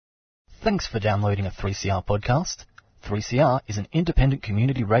Thanks for downloading a 3CR podcast. 3CR is an independent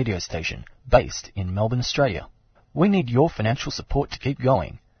community radio station based in Melbourne, Australia. We need your financial support to keep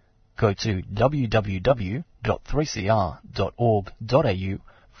going. Go to www.3cr.org.au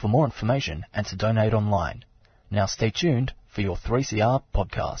for more information and to donate online. Now stay tuned for your 3CR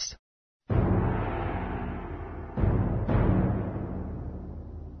podcast.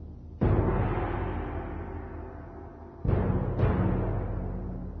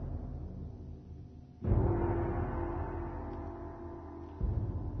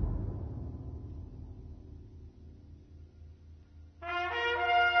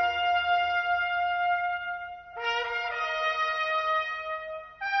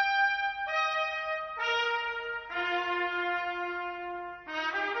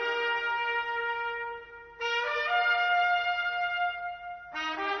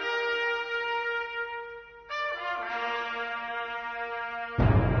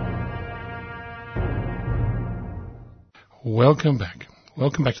 Welcome back.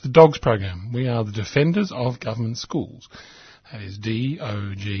 Welcome back to the Dogs program. We are the Defenders of Government Schools. That is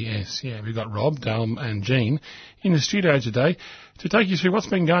DOGS. Yeah, we've got Rob, Dale and Jean in the studio today to take you through what's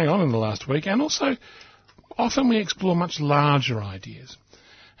been going on in the last week, and also often we explore much larger ideas.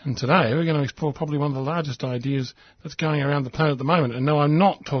 And today we're going to explore probably one of the largest ideas that's going around the planet at the moment. And no, I'm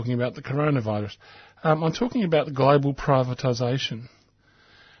not talking about the coronavirus. I'm talking about the global privatisation.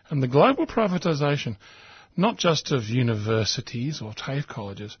 And the global privatisation, not just of universities or TAFE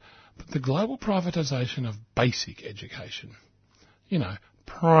colleges, but the global privatisation of basic education. You know,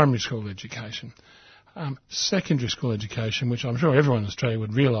 primary school education, secondary school education, which I'm sure everyone in Australia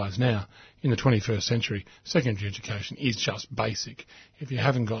would realise now in the 21st century, secondary education is just basic. If you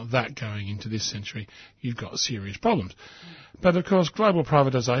haven't got that going into this century, you've got serious problems. But of course, global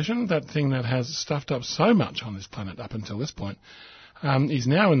privatisation, that thing that has stuffed up so much on this planet up until this point, is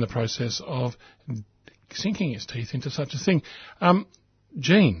now in the process of sinking its teeth into such a thing.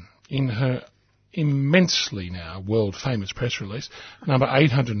 Jean, in her immensely now world-famous press release, number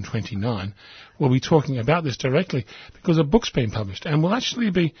 829, will be talking about this directly because a book's been published, and we'll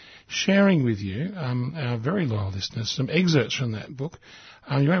actually be sharing with you, our very loyal listeners, some excerpts from that book.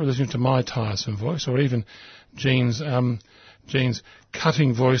 You won't be listening to my tiresome voice or even Jean's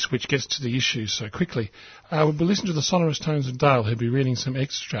cutting voice, which gets to the issues so quickly. We'll be listening to the sonorous tones of Dale, who'll be reading some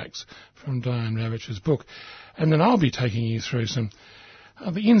extracts from Diane Ravitch's book. And then I'll be taking you through some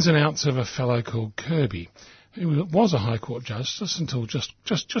the ins and outs of a fellow called Kirby, who was a High Court Justice until just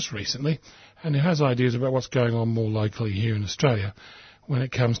recently, and who has ideas about what's going on more locally here in Australia when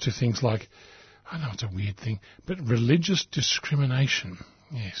it comes to things like, I know it's a weird thing, but religious discrimination.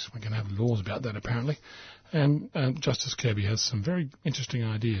 Yes, we're going to have laws about that apparently. And Justice Kirby has some very interesting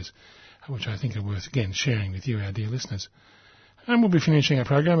ideas, which I think are worth, again, sharing with you, our dear listeners. And we'll be finishing our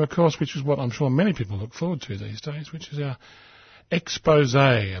program, of course, which is what I'm sure many people look forward to these days, which is our expose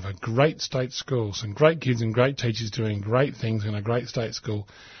of a great state school, some great kids and great teachers doing great things in a great state school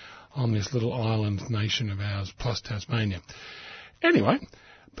on this little island nation of ours, plus Tasmania. Anyway,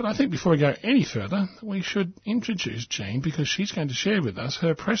 but I think before we go any further, we should introduce Jean, because she's going to share with us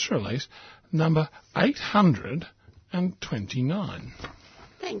her press release, number 829.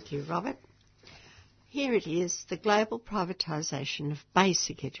 Thank you, Robert. Here it is, the global privatisation of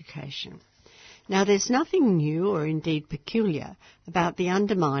basic education. Now, there's nothing new or indeed peculiar about the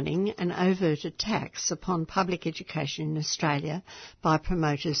undermining and overt attacks upon public education in Australia by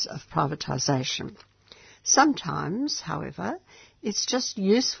promoters of privatisation. Sometimes, however, it's just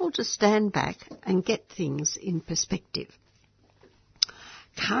useful to stand back and get things in perspective.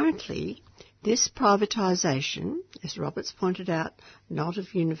 Currently, this privatisation, as Robert's pointed out, not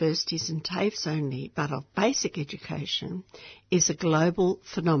of universities and TAFEs only, but of basic education, is a global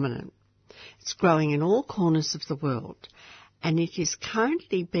phenomenon. It's growing in all corners of the world, and it is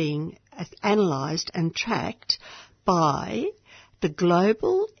currently being analysed and tracked by the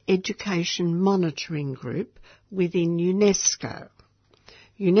Global Education Monitoring Group within UNESCO.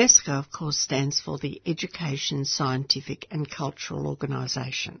 UNESCO, of course, stands for the Education, Scientific and Cultural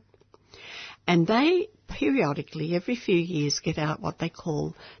Organisation. And they periodically, every few years, get out what they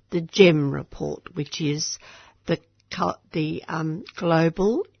call the GEM report, which is the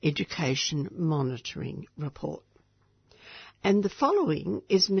Global Education Monitoring Report. And the following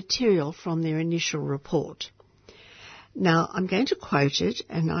is material from their initial report. Now, I'm going to quote it,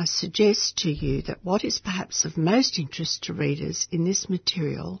 and I suggest to you that what is perhaps of most interest to readers in this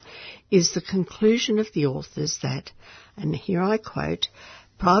material is the conclusion of the authors that, and here I quote,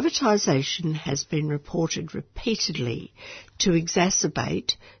 Privatisation has been reported repeatedly to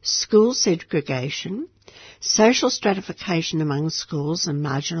exacerbate school segregation, social stratification among schools and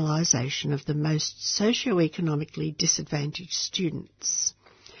marginalisation of the most socio-economically disadvantaged students.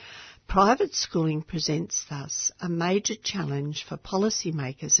 Private schooling presents thus a major challenge for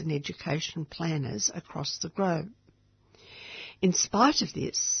policymakers and education planners across the globe. In spite of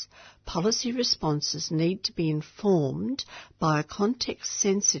this, policy responses need to be informed by a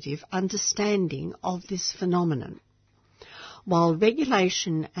context-sensitive understanding of this phenomenon. While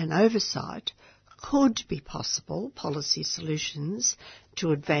regulation and oversight could be possible policy solutions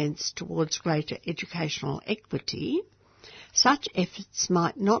to advance towards greater educational equity, such efforts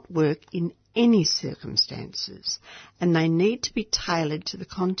might not work in any circumstances, and they need to be tailored to the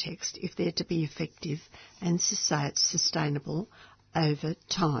context if they're to be effective and sustainable over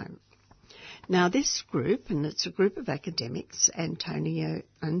time. Now, this group, and it's a group of academics, Anthony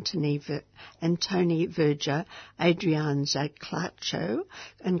Verger, Adrian Zaclacho,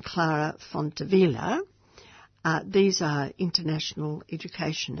 and Clara Fontevilla, these are international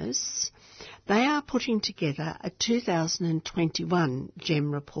educationists. They are putting together a 2021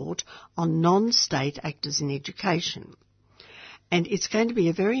 GEM report on non-state actors in education. And it's going to be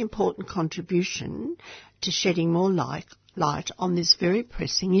a very important contribution to shedding more light on this very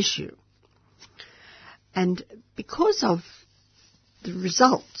pressing issue. And because of the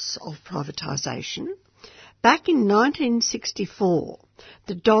results of privatisation, back in 1964,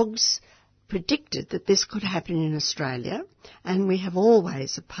 the Dogs predicted that this could happen in Australia, and we have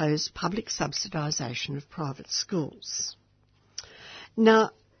always opposed public subsidisation of private schools.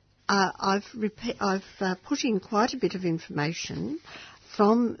 Now, I've put in quite a bit of information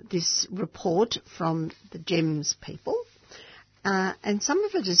from this report from the GEMS people, and some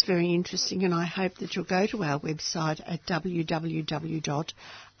of it is very interesting, and I hope that you'll go to our website at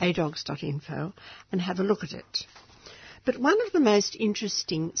www.adogs.info and have a look at it. But one of the most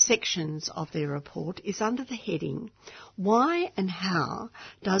interesting sections of their report is under the heading, Why and How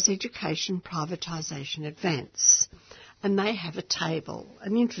Does Education Privatisation Advance? And they have a table,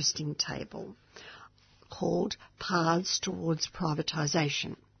 an interesting table, called Paths Towards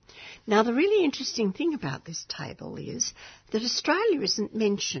Privatisation. Now, the really interesting thing about this table is that Australia isn't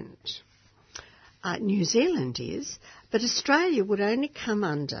mentioned. New Zealand is, but Australia would only come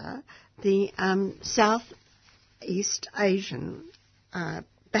under the Southeast Asian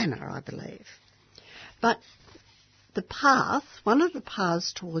banner, I believe. But the path, one of the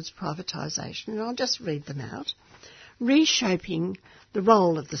paths towards privatisation, and I'll just read them out, reshaping the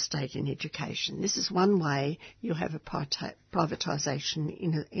role of the state in education. This is one way you have a privatisation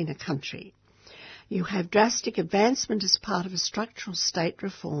in a country. You have drastic advancement as part of a structural state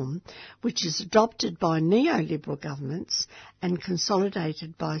reform which is adopted by neoliberal governments and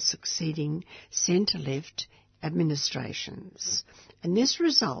consolidated by succeeding centre-left administrations. And this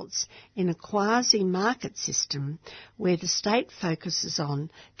results in a quasi-market system where the state focuses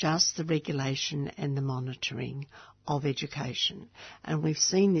on just the regulation and the monitoring of education. And we've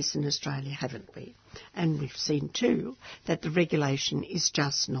seen this in Australia, haven't we? And we've seen too that the regulation is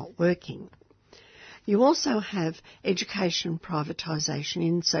just not working. You also have education privatisation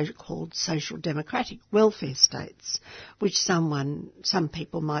in so-called social democratic welfare states, which some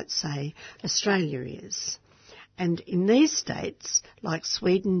people might say Australia is. And in these states, like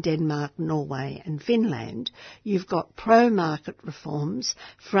Sweden, Denmark, Norway and Finland, you've got pro-market reforms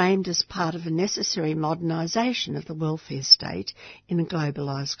framed as part of a necessary modernisation of the welfare state in a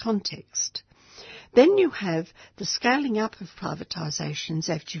globalised context. Then you have the scaling up of privatisations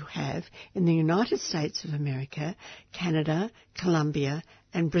that you have in the United States of America, Canada, Colombia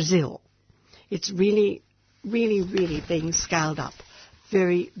and Brazil. It's really being scaled up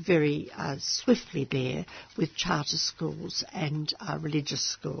very, very swiftly there with charter schools and religious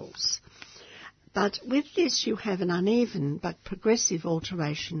schools. But with this you have an uneven but progressive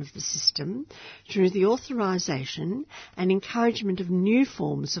alteration of the system through the authorisation and encouragement of new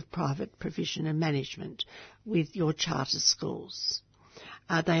forms of private provision and management with your charter schools.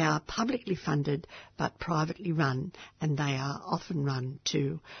 They are publicly funded but privately run, and they are often run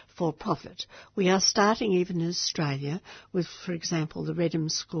too for profit. We are starting even in Australia with, for example, the Redham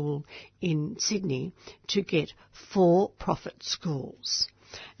School in Sydney to get for-profit schools.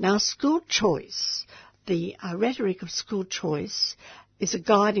 Now, school choice, the rhetoric of school choice is a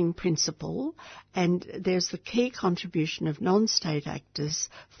guiding principle, and there's the key contribution of non-state actors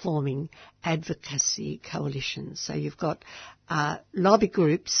forming advocacy coalitions. So you've got lobby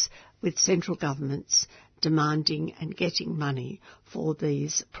groups with central governments demanding and getting money for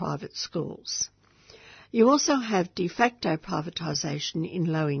these private schools. You also have de facto privatisation in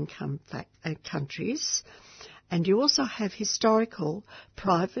low-income countries, and you also have historical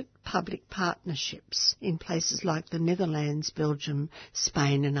private-public partnerships in places like the Netherlands, Belgium,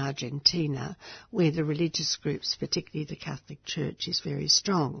 Spain and Argentina, where the religious groups, particularly the Catholic Church, is very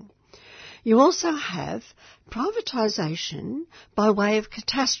strong. You also have privatisation by way of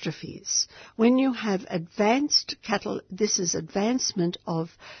catastrophes. When you have this is advancement of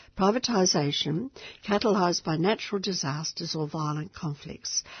privatisation catalysed by natural disasters or violent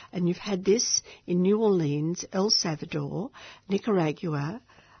conflicts. And you've had this in New Orleans, El Salvador, Nicaragua,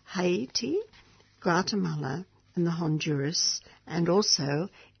 Haiti, Guatemala and the Honduras, and also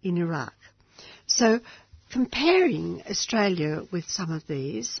in Iraq. So comparing Australia with some of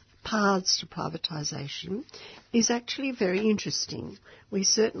these paths to privatisation is actually very interesting. We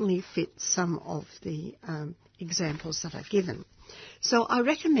certainly fit some of the examples that are given. So I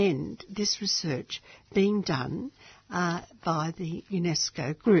recommend this research being done by the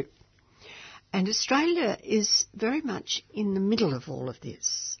UNESCO group. And Australia is very much in the middle of all of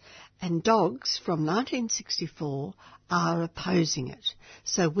this. And dogs from 1964 are opposing it.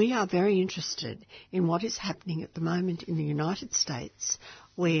 So we are very interested in what is happening at the moment in the United States,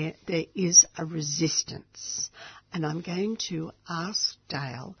 where there is a resistance. And I'm going to ask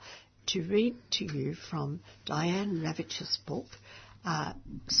Dale to read to you from Diane Ravitch's book,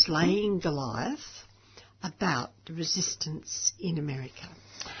 Slaying Goliath, about the resistance in America.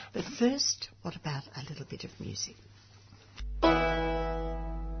 But first, what about a little bit of music?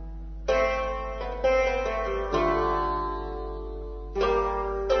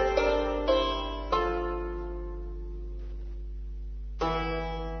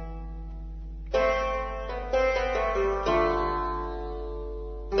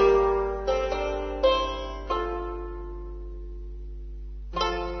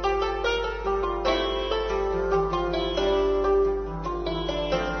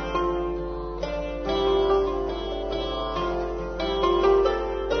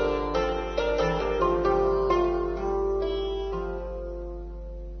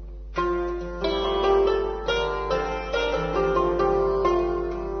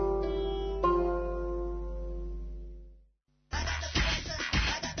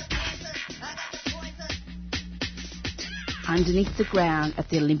 Underneath the ground at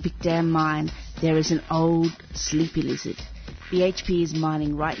the Olympic Dam mine, there is an old, sleepy lizard. BHP is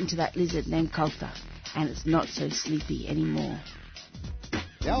mining right into that lizard named Coulter, and it's not so sleepy anymore.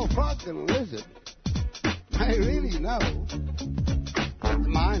 The old frog and the lizard, they really know the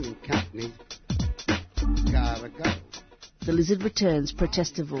mining company gotta go. The Lizard Returns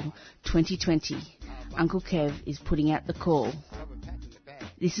Protestival 2020. Uncle Kev is putting out the call.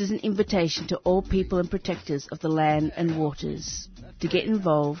 This is an invitation to all people and protectors of the land and waters to get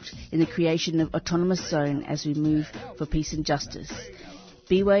involved in the creation of autonomous zone as we move for peace and justice.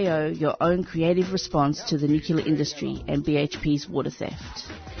 BYO your own creative response to the nuclear industry and BHP's water theft.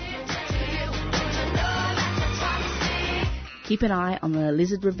 Keep an eye on the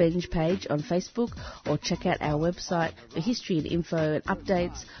Lizard Revenge page on Facebook or check out our website for history and info and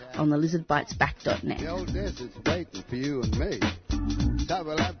updates on the lizardbitesback.net. The old desert's waiting for you and me. So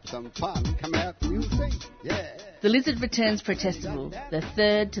we'll have some fun. Come out and you'll see. Yeah. The Lizard Returns Protestival, the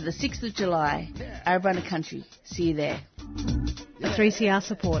 3rd to the 6th of July, Arabana Country. See you there. A 3CR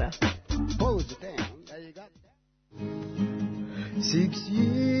supporter. Close it down. There you go. 6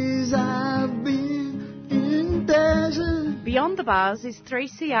 years I've been in desert. Beyond the Bars is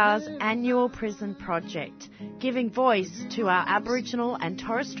 3CR's annual prison project, giving voice to our Aboriginal and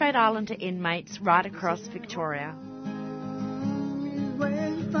Torres Strait Islander inmates right across Victoria.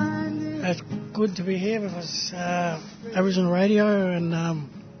 It's good to be here with us, Aboriginal Radio, and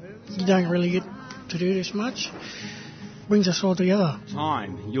you don't really get to do this much. Brings us all together.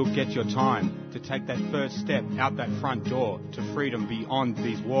 You'll get your time to take that first step out that front door to freedom beyond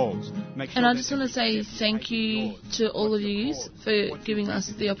these walls. And I just want to say thank you to all of you for giving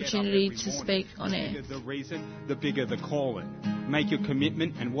us the opportunity to speak on air. The reason, the bigger the calling. Make your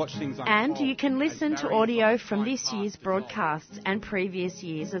commitment and watch things unfold. And you can listen to audio from this year's broadcasts and previous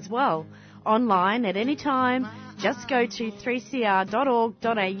years as well. Online at any time, just go to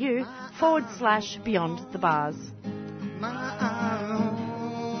 3cr.org.au/Beyond the Bars.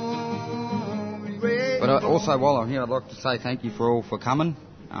 But also, while I'm here, I'd like to say thank you for coming,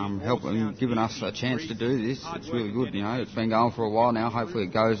 helping, giving us a chance to do this. It's really good, you know. It's been going for a while now. Hopefully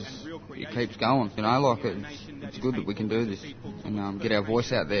it keeps going, you know. It's good that we can do this and get our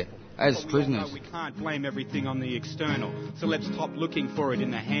voice out there as prisoners. We can't blame everything on the external, so let's stop looking for it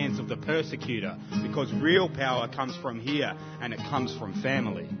in the hands of the persecutor, because real power comes from here and it comes from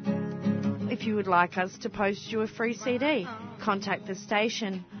family. if you would like us to post you a free CD. Contact the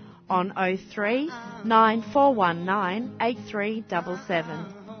station on 03 9419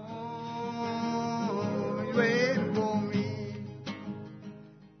 8377.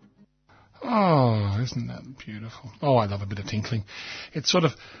 Oh, isn't that beautiful? Oh, I love a bit of tinkling. It sort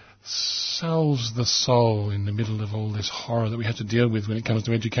of salves the soul in the middle of all this horror that we have to deal with when it comes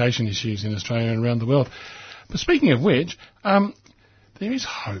to education issues in Australia and around the world. But speaking of which, there is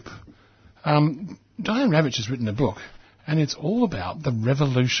hope. Diane Ravitch has written a book, and it's all about the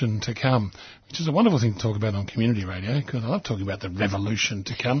revolution to come, which is a wonderful thing to talk about on community radio, because I love talking about the revolution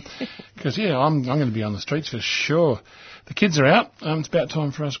to come. Because, I'm going to be on the streets for sure. The kids are out. It's about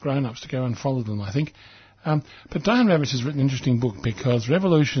time for us grown-ups to go and follow them, I think. But Diane Ravitch has written an interesting book because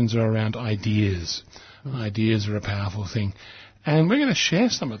revolutions are around ideas. Ideas are a powerful thing. And we're going to share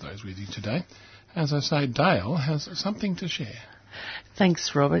some of those with you today. As I say, Dale has something to share.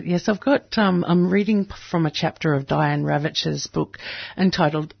 Thanks, Robert. Yes, I've got, I'm reading from a chapter of Diane Ravitch's book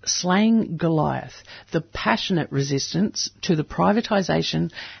entitled Slaying Goliath, The Passionate Resistance to the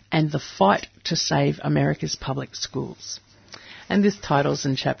Privatisation and the Fight to Save America's Public Schools. And this title's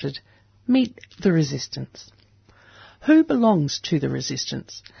enchaptered, Meet the Resistance. Who belongs to the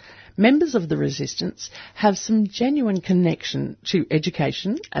resistance? Members of the resistance have some genuine connection to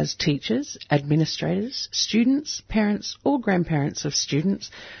education as teachers, administrators, students, parents or grandparents of students,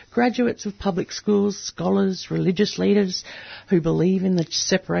 graduates of public schools, scholars, religious leaders who believe in the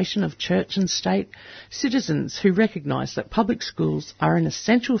separation of church and state, citizens who recognise that public schools are an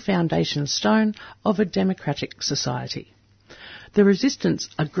essential foundation stone of a democratic society. The resistance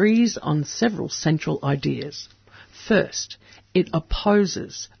agrees on several central ideas. First, it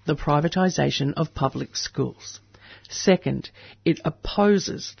opposes the privatisation of public schools. Second, it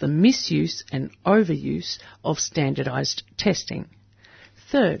opposes the misuse and overuse of standardised testing.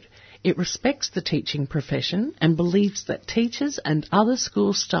 Third, it respects the teaching profession and believes that teachers and other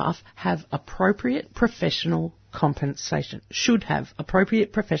school staff have appropriate professional compensation, should have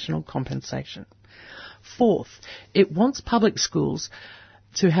appropriate professional compensation. Fourth, it wants public schools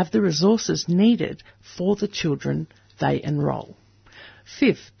to have the resources needed for the children they enrol.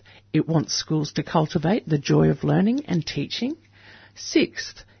 Fifth, it wants schools to cultivate the joy of learning and teaching.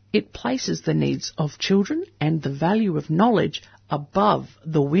 Sixth, it places the needs of children and the value of knowledge above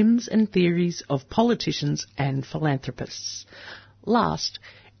the whims and theories of politicians and philanthropists. Last,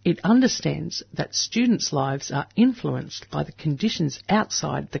 it understands that students' lives are influenced by the conditions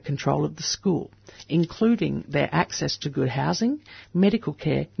outside the control of the school, including their access to good housing, medical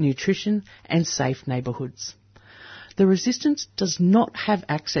care, nutrition and safe neighbourhoods. The resistance does not have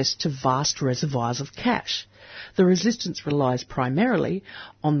access to vast reservoirs of cash. The resistance relies primarily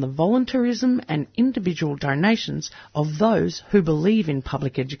on the voluntarism and individual donations of those who believe in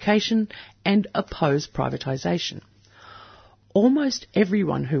public education and oppose privatisation. Almost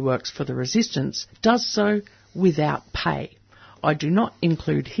everyone who works for the resistance does so without pay. I do not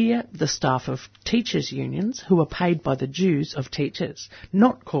include here the staff of teachers' unions who are paid by the dues of teachers,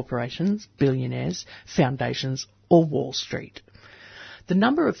 not corporations, billionaires, foundations or Wall Street. The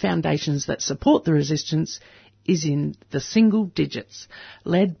number of foundations that support the resistance is in the single digits,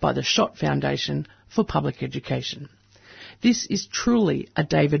 led by the Schott Foundation for Public Education. This is truly a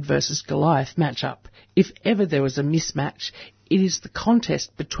David versus Goliath matchup. If ever there was a mismatch, it is the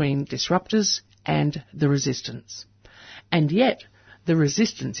contest between disruptors and the resistance. And yet, the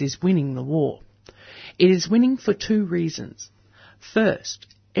resistance is winning the war. It is winning for two reasons. First,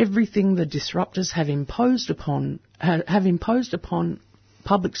 everything the disruptors have imposed upon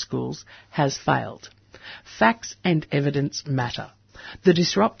public schools has failed. Facts and evidence matter. The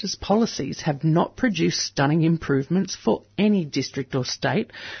disruptors' policies have not produced stunning improvements for any district or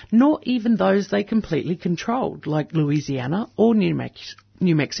state, nor even those they completely controlled, like Louisiana or New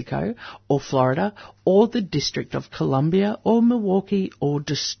Mexico or Florida or the District of Columbia or Milwaukee or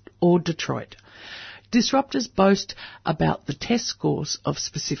Detroit. Disruptors boast about the test scores of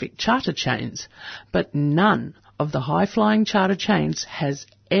specific charter chains, but none of the high-flying charter chains has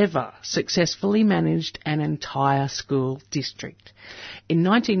ever successfully managed an entire school district. In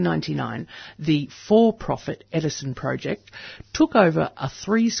 1999, the for-profit Edison Project took over a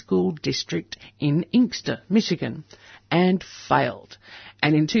 3-school district in Inkster, Michigan, and failed.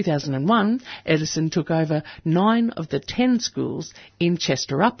 And in 2001, Edison took over 9 of the 10 schools in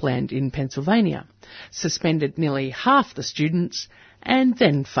Chester Upland in Pennsylvania, suspended nearly half the students, and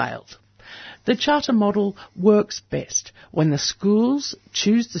then failed. The charter model works best when the schools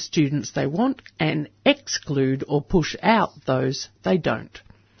choose the students they want and exclude or push out those they don't.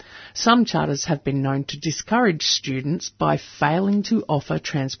 Some charters have been known to discourage students by failing to offer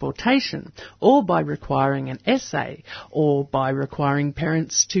transportation, or by requiring an essay, or by requiring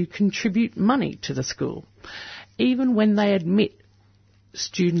parents to contribute money to the school. Even when they admit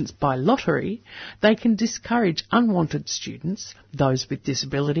students by lottery, they can discourage unwanted students, those with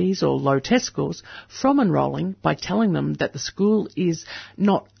disabilities or low test scores, from enrolling by telling them that the school is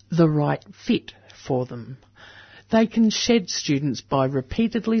not the right fit for them. They can shed students by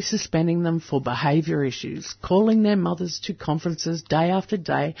repeatedly suspending them for behaviour issues, calling their mothers to conferences day after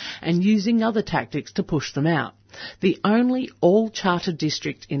day, and using other tactics to push them out. The only all-charter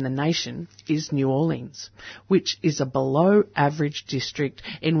district in the nation is New Orleans, which is a below-average district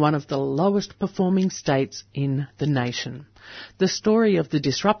in one of the lowest-performing states in the nation. The story of the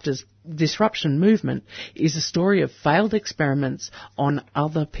disruption movement is a story of failed experiments on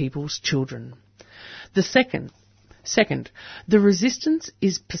other people's children. Second, the resistance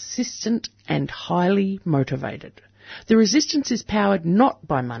is persistent and highly motivated. The resistance is powered not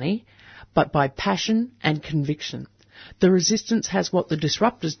by money, but by passion and conviction. The resistance has what the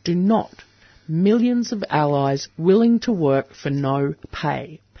disruptors do not: millions of allies willing to work for no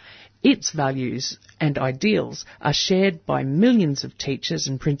pay. Its values and ideals are shared by millions of teachers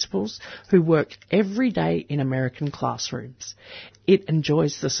and principals who work every day in American classrooms. It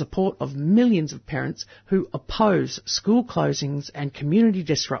enjoys the support of millions of parents who oppose school closings and community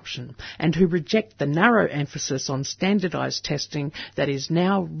disruption, and who reject the narrow emphasis on standardised testing that is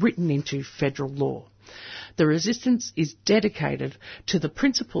now written into federal law. The resistance is dedicated to the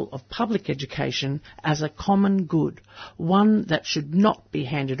principle of public education as a common good, one that should not be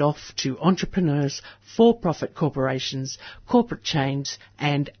handed off to entrepreneurs, for-profit corporations, corporate chains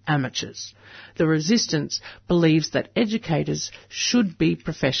and amateurs. The resistance believes that educators should be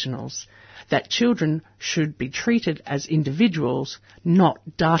professionals, that children should be treated as individuals, not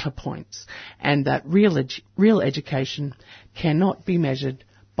data points, and that real education cannot be measured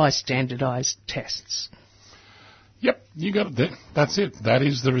by standardised tests. Yep, you got it there. That's it. That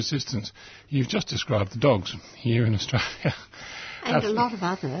is the resistance. You've just described the dogs here in Australia. And a lot of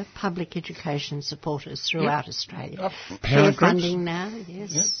other public education supporters throughout Australia. Parent funding groups. now,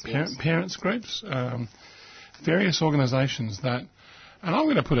 yes. Parents groups, various organisations that, and I'm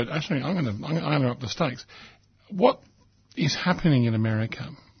going to put it, actually, I'm going to up the stakes. What is happening in America,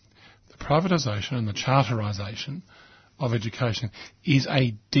 the privatisation and the charterisation of education, is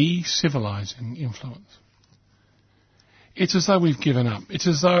a de-civilising influence. It's as though we've given up. It's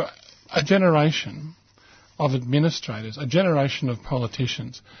as though a generation of administrators, a generation of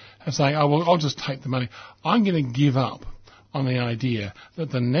politicians have saying, oh, well, I'll just take the money. I'm going to give up on the idea that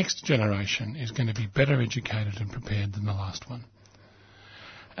the next generation is going to be better educated and prepared than the last one.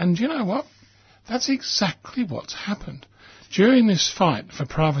 And you know what? That's exactly what's happened. During this fight for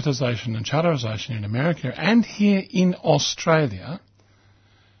privatisation and charterisation in America and here in Australia,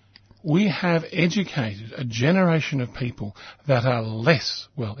 we have educated a generation of people that are less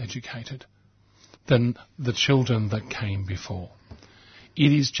well educated than the children that came before.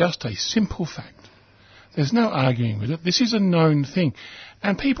 It is just a simple fact. There's no arguing with it. This is a known thing.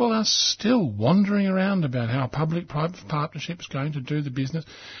 And people are still wandering around about how public-private partnership is going to do the business,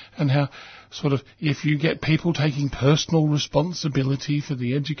 and how sort of if you get people taking personal responsibility for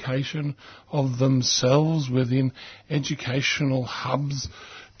the education of themselves within educational hubs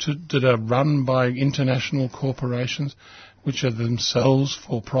that are run by international corporations, which are themselves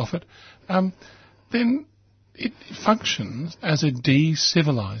for profit, then it functions as a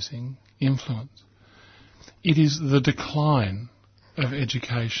de-civilising influence. It is the decline of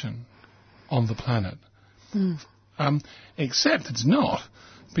education on the planet. Except it's not,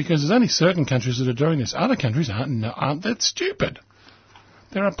 because there's only certain countries that are doing this. Other countries aren't that stupid.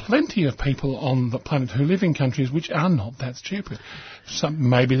 There are plenty of people on the planet who live in countries which are not that stupid.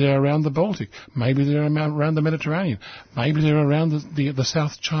 Maybe they're around the Baltic. Maybe they're around the Mediterranean. Maybe they're around the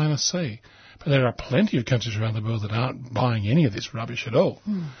South China Sea. But there are plenty of countries around the world that aren't buying any of this rubbish at all.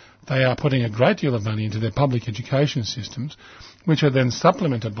 They are putting a great deal of money into their public education systems, which are then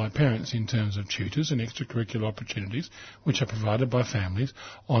supplemented by parents in terms of tutors and extracurricular opportunities, which are provided by families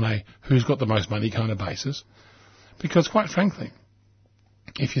on a who's got the most money kind of basis. Because quite frankly,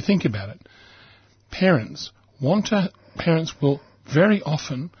 if you think about it, parents will very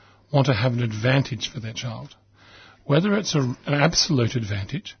often want to have an advantage for their child. Whether it's an absolute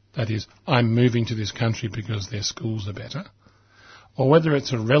advantage, that is, I'm moving to this country because their schools are better, or whether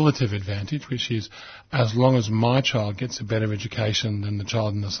it's a relative advantage, which is as long as my child gets a better education than the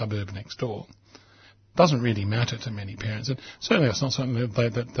child in the suburb next door, doesn't really matter to many parents, and certainly it's not something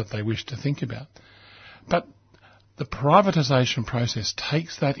that they wish to think about. But the privatisation process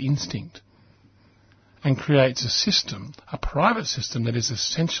takes that instinct and creates a system, a private system that is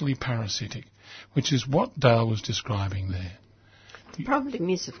essentially parasitic, which is what Dale was describing there. The problem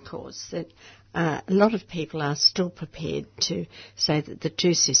is, of course, that a lot of people are still prepared to say that the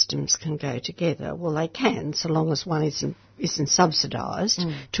two systems can go together. Well, they can, so long as one isn't subsidised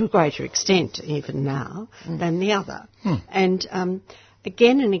to a greater extent, even now, than the other. And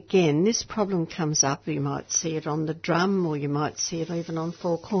again and again, this problem comes up. You might see it on the drum, or you might see it even on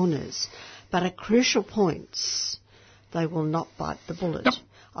Four Corners. But at crucial points, they will not bite the bullet. Yep.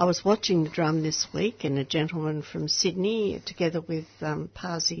 I was watching the drum this week, and a gentleman from Sydney, together with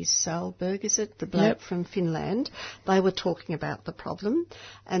Pasi Sahlberg, is it, the bloke from Finland, they were talking about the problem.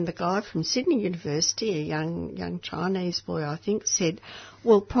 And the guy from Sydney University, a young Chinese boy, I think, said,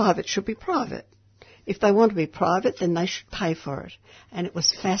 well, private should be private. If they want to be private, then they should pay for it. And it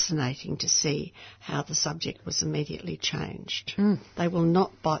was fascinating to see how the subject was immediately changed. They will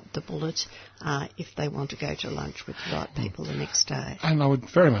not bite the bullet if they want to go to lunch with the right people the next day. And I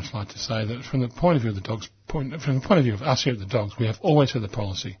would very much like to say that from the point of view of the dogs, from the point of view of us here at the Dogs, we have always had the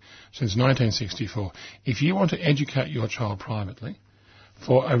policy since 1964. If you want to educate your child privately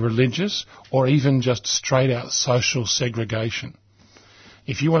for a religious or even just straight out social segregation,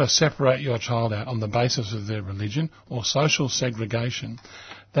 if you want to separate your child out on the basis of their religion or social segregation,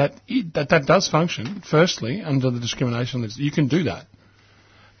 that does function, firstly, under the discrimination list. You can do that.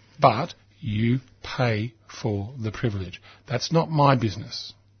 But you pay for the privilege. That's not my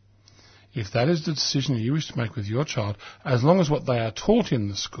business. If that is the decision you wish to make with your child, as long as what they are taught in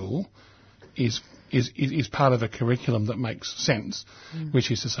the school is part of a curriculum that makes sense,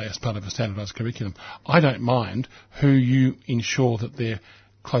 which is to say as part of a standardised curriculum, I don't mind who you ensure that their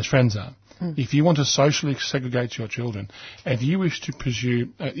close friends are. If you want to socially segregate your children, if you wish to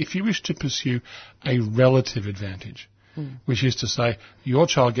pursue a relative advantage, which is to say your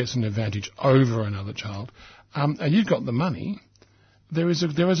child gets an advantage over another child, and you've got the money, there is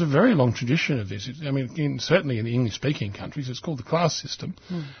a very long tradition of this. Certainly in the English-speaking countries, it's called the class system,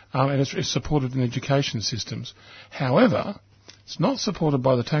 and it's supported in education systems. However, it's not supported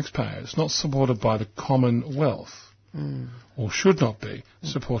by the taxpayer. It's not supported by the Commonwealth, or should not be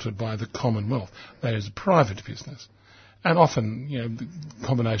supported by the Commonwealth. That is a private business. And often, the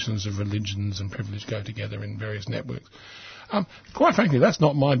combinations of religions and privilege go together in various networks. Quite frankly, that's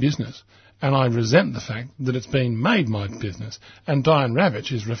not my business. And I resent the fact that it's been made my business. And Diane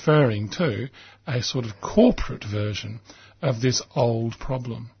Ravitch is referring to a sort of corporate version of this old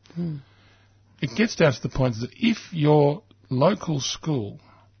problem. It gets down to the point that if your local school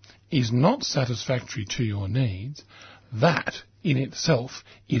is not satisfactory to your needs, that in itself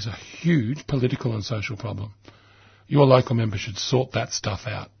is a huge political and social problem. Your local member should sort that stuff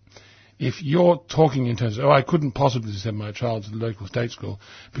out. If you're talking in terms of, I couldn't possibly send my child to the local state school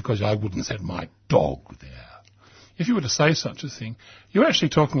because I wouldn't send my dog there. If you were to say such a thing, you're actually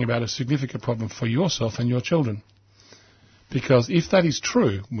talking about a significant problem for yourself and your children. Because if that is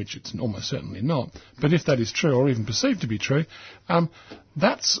true, which it's almost certainly not, but if that is true or even perceived to be true,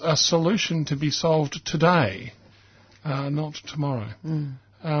 that's a solution to be solved today, not tomorrow.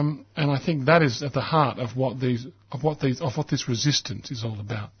 And I think that is at the heart of what this resistance is all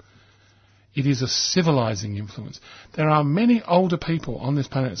about. It is a civilizing influence. There are many older people on this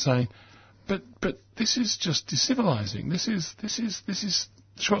planet saying, but this is just decivilizing. This is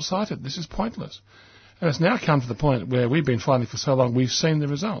short-sighted. This is pointless. And it's now come to the point where we've been fighting for so long, we've seen the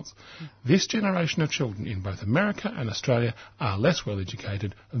results. This generation of children in both America and Australia are less well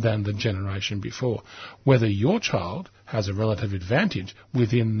educated than the generation before. Whether your child has a relative advantage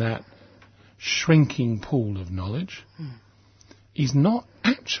within that shrinking pool of knowledge is not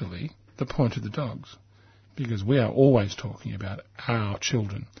actually the point of the Dogs, because we are always talking about our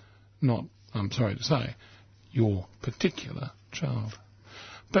children, not, I'm sorry to say, your particular child.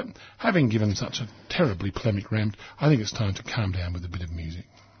 But having given such a terribly polemic rant, I think it's time to calm down with a bit of music.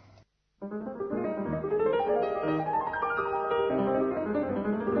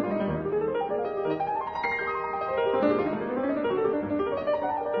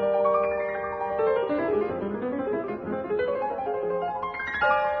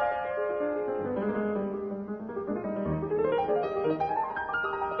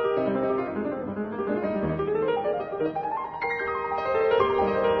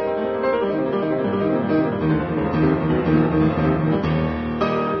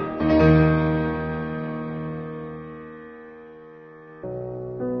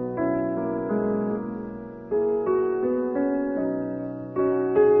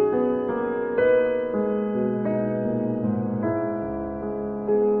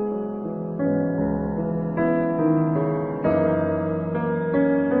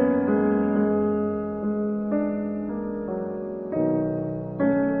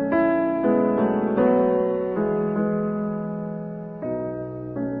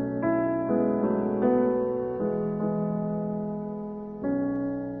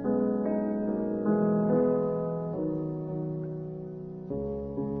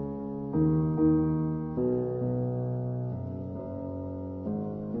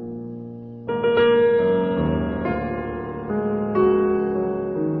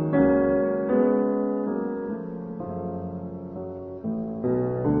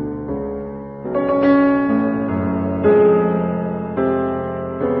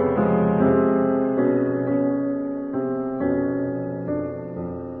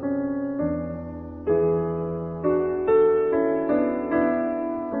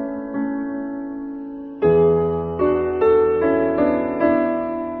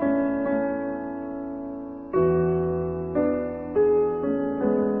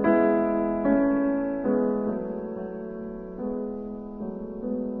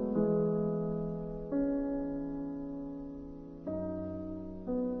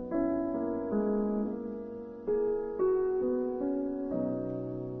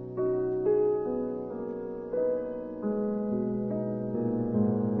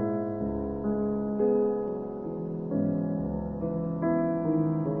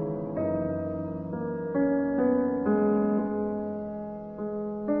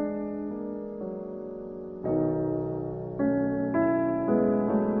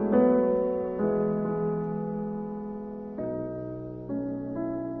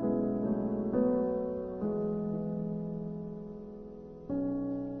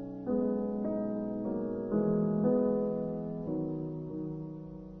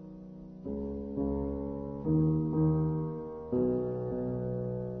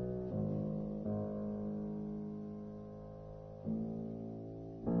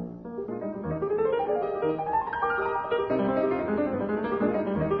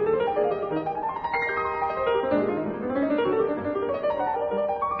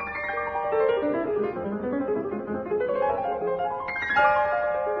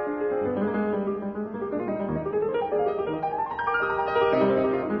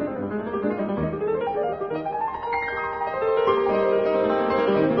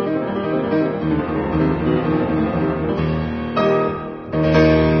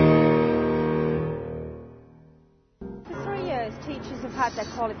 workers have had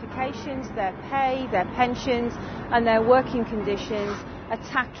their qualifications, their pay, their pensions and their working conditions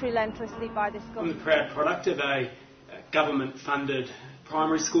attacked relentlessly by this government. I'm the proud product of a government-funded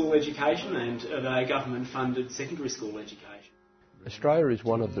primary school education and of a government-funded secondary school education. Australia is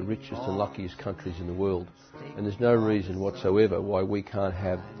one of the richest and luckiest countries in the world, and there's no reason whatsoever why we can't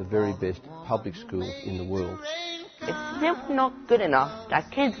have the very best public schools in the world. It's simply not good enough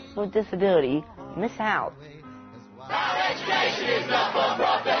that kids with disability miss out. Our education is not for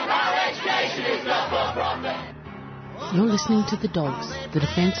profit. Our education is not for profit. You're listening to The Dogs, the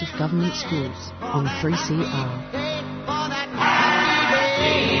defence of government schools, on 3CR.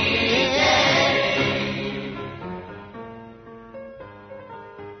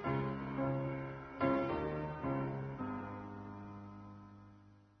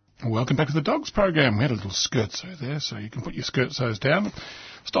 Welcome back to the Dogs program. We had a little scherzo there, so you can put your scherzos down,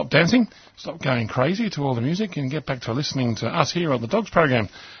 stop dancing, stop going crazy to all the music, and get back to listening to us here on the Dogs program.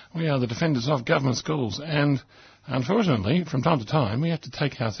 We are the defenders of government schools, and unfortunately, from time to time, we have to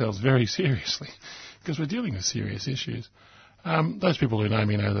take ourselves very seriously because we're dealing with serious issues. Those people who know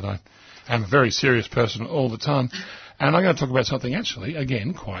me know that I am a very serious person all the time, and I'm going to talk about something actually,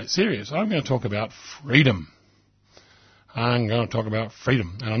 again, quite serious. I'm going to talk about freedom. I'm going to talk about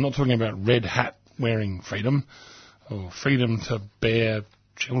freedom, and I'm not talking about red hat wearing freedom or freedom to bear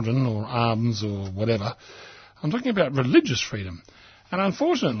children or arms or whatever. I'm talking about religious freedom. And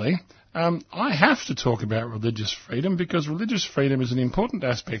unfortunately, I have to talk about religious freedom because religious freedom is an important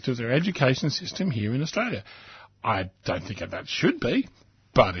aspect of their education system here in Australia. I don't think that should be,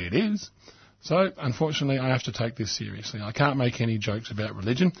 but it is. So, unfortunately, I have to take this seriously. I can't make any jokes about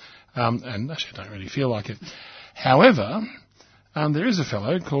religion, and actually I don't really feel like it. However, there is a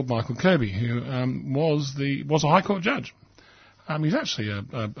fellow called Michael Kirby who was a High Court judge. He's actually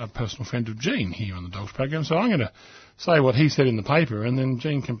a personal friend of Jean here on the Dogs program, so I'm going to say what he said in the paper, and then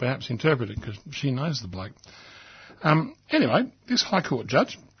Jean can perhaps interpret it because she knows the bloke. Anyway, this High Court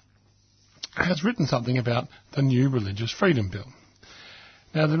judge has written something about the new Religious Freedom Bill.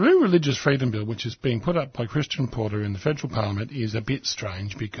 Now, the new Religious Freedom Bill, which is being put up by Christian Porter in the Federal Parliament, is a bit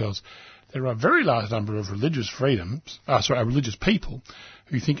strange because there are a very large number of religious people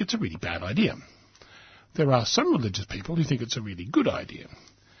who think it's a really bad idea. There are some religious people who think it's a really good idea.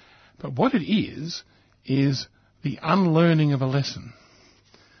 But what it is the unlearning of a lesson.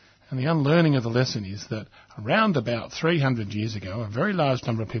 And the unlearning of the lesson is that around about 300 years ago, a very large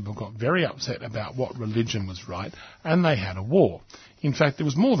number of people got very upset about what religion was right, and they had a war. In fact, there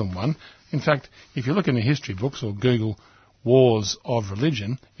was more than one. In fact, if you look in the history books or Google wars of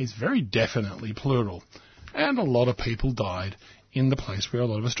religion, it's very definitely plural. And a lot of people died in the place where a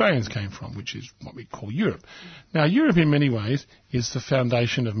lot of Australians came from, which is what we call Europe. Now, Europe in many ways is the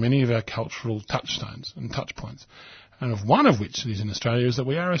foundation of many of our cultural touchstones and touch points. And of one of which is in Australia is that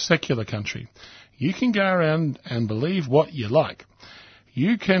we are a secular country. You can go around and believe what you like.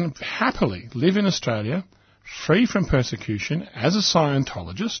 You can happily live in Australia free from persecution as a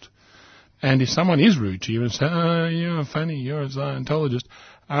Scientologist. And if someone is rude to you and say, "Oh, you're funny, you're a Scientologist,"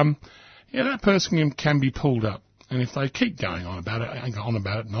 that person can be pulled up. And if they keep going on about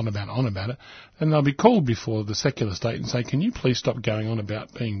it, then they'll be called before the secular state and say, "Can you please stop going on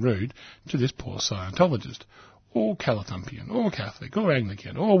about being rude to this poor Scientologist?" Or Calathumpian, or Catholic, or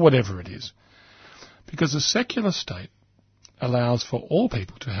Anglican, or whatever it is. Because the secular state allows for all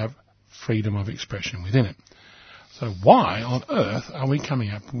people to have freedom of expression within it. So why on earth are we coming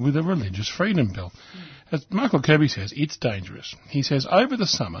up with a religious freedom bill? As Michael Kirby says, it's dangerous. He says over the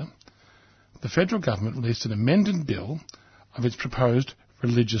summer, the federal government released an amended bill of its proposed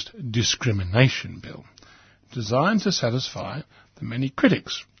religious discrimination bill, designed to satisfy the many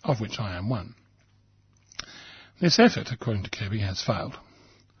critics, of which I am one. This effort, according to Kirby, has failed.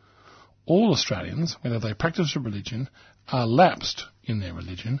 All Australians, whether they practice a religion, are lapsed in their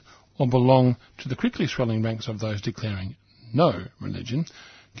religion, or belong to the quickly swelling ranks of those declaring no religion,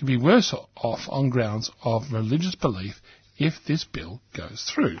 can be worse off on grounds of religious belief if this bill goes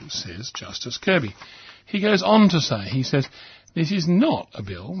through, says Justice Kirby. He goes on to say, he says, this is not a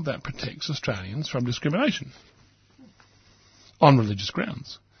bill that protects Australians from discrimination on religious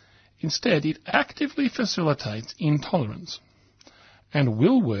grounds. Instead, it actively facilitates intolerance and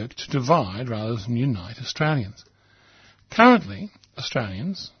will work to divide rather than unite Australians. Currently,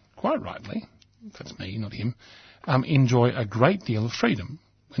 Australians, quite rightly, that's me, not him, enjoy a great deal of freedom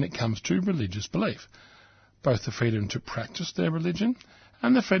when it comes to religious belief, both the freedom to practice their religion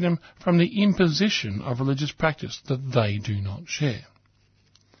and the freedom from the imposition of religious practice that they do not share.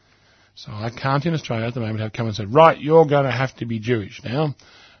 So I can't in Australia at the moment have come and said, right, you're going to have to be Jewish now,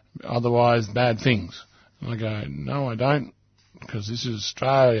 otherwise bad things. And I go, no, I don't, because this is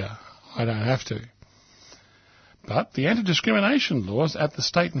Australia. I don't have to. But the anti-discrimination laws at the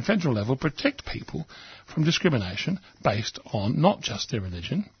state and federal level protect people from discrimination based on not just their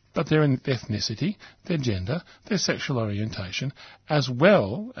religion, but their ethnicity, their gender, their sexual orientation, as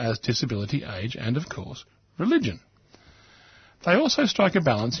well as disability, age and, of course, religion. They also strike a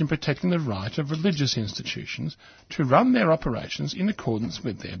balance in protecting the right of religious institutions to run their operations in accordance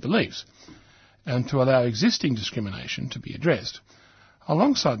with their beliefs and to allow existing discrimination to be addressed.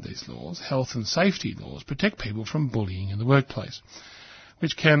 Alongside these laws, health and safety laws protect people from bullying in the workplace,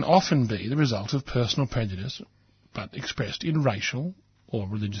 which can often be the result of personal prejudice, but expressed in racial or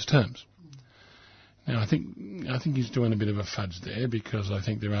religious terms. Now, I think he's doing a bit of a fudge there, because I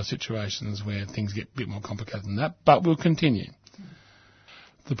think there are situations where things get a bit more complicated than that, but we'll continue.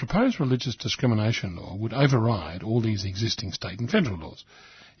 The proposed religious discrimination law would override all these existing state and federal laws.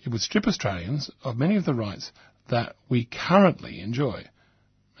 It would strip Australians of many of the rights that we currently enjoy,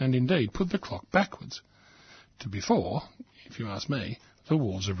 and indeed put the clock backwards to before, if you ask me, the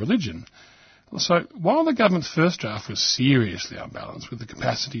wars of religion. So, while the government's first draft was seriously unbalanced with the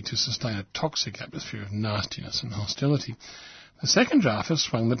capacity to sustain a toxic atmosphere of nastiness and hostility, the second draft has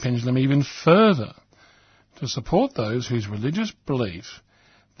swung the pendulum even further to support those whose religious belief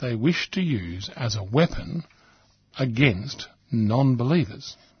they wish to use as a weapon against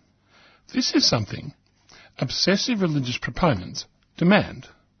non-believers. This is something obsessive religious proponents demand,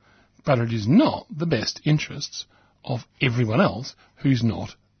 but it is not the best interests of everyone else who's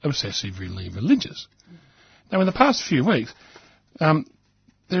not obsessively religious. Now, in the past few weeks, there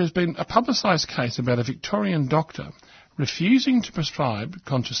has been a publicised case about a Victorian doctor refusing to prescribe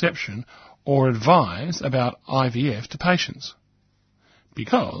contraception or advise about IVF to patients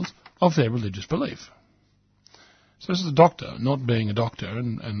because of their religious belief. So this is a doctor not being a doctor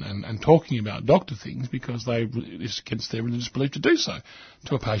and talking about doctor things because it's against their religious belief to do so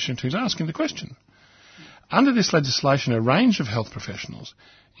to a patient who's asking the question. Under this legislation, a range of health professionals,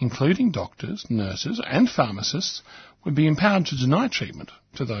 including doctors, nurses and pharmacists, would be empowered to deny treatment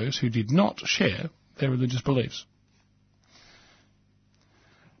to those who did not share their religious beliefs.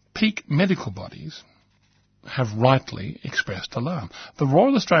 Peak medical bodies have rightly expressed alarm. The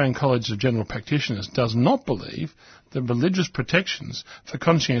Royal Australian College of General Practitioners does not believe that religious protections for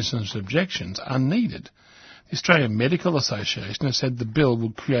conscientious objections are needed. The Australian Medical Association has said the bill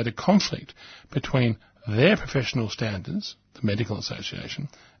would create a conflict between their professional standards, the Medical Association,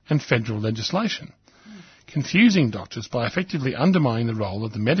 and federal legislation, confusing doctors by effectively undermining the role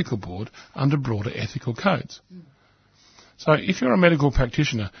of the medical board under broader ethical codes. So if you're a medical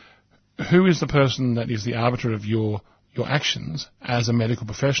practitioner, who is the person that is the arbiter of your actions as a medical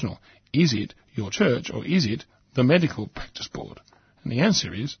professional? Is it your church or is it the medical practice board? And the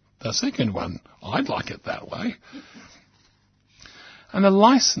answer is the second one. I'd like it that way. And the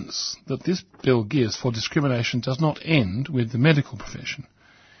licence that this bill gives for discrimination does not end with the medical profession.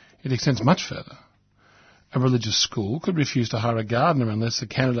 It extends much further. A religious school could refuse to hire a gardener unless the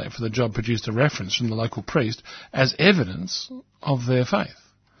candidate for the job produced a reference from the local priest as evidence of their faith.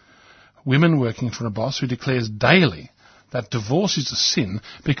 Women working for a boss who declares daily that divorce is a sin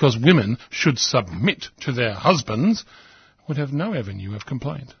because women should submit to their husbands would have no avenue of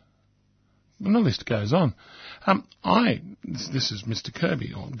complaint. And the list goes on. This is Mr.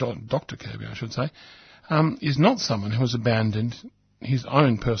 Kirby, or Dr. Kirby, I should say, is not someone who has abandoned his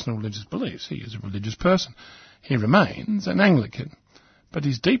own personal religious beliefs. He is a religious person. He remains an Anglican, but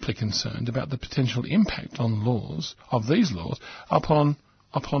is deeply concerned about the potential impact on these laws upon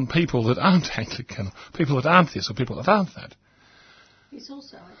people that aren't Anglican, people that aren't this or people that aren't that. He's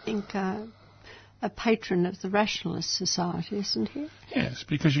also, I think, a patron of the Rationalist Society, isn't he? Yes,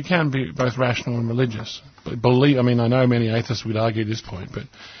 because you can be both rational and religious. But I know many atheists would argue this point, but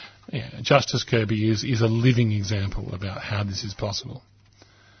yeah, Justice Kirby is a living example about how this is possible.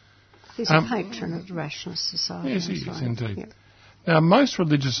 He's a patron of the Rationalist Society. Yes, he is, indeed. Yep. Now, most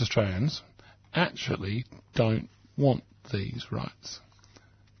religious Australians actually don't want these rights.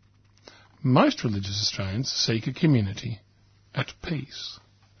 Most religious Australians seek a community at peace.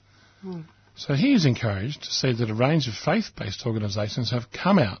 So he is encouraged to see that a range of faith-based organisations have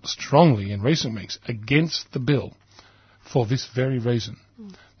come out strongly in recent weeks against the bill for this very reason.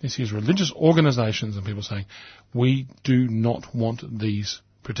 This is religious organisations and people saying, we do not want these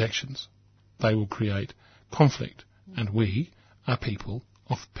protections. They will create conflict, and we are people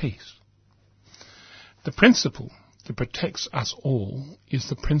of peace. The principle that protects us all is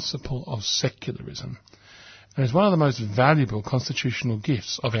the principle of secularism, and is one of the most valuable constitutional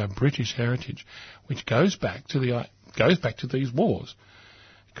gifts of our British heritage, which goes back to these wars,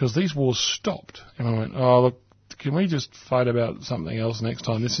 because these wars stopped. Everyone went, oh look, can we just fight about something else next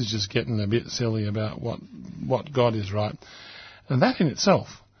time? This is just getting a bit silly about what God is right. And that in itself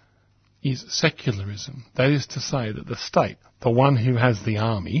is secularism. That is to say that the state, the one who has the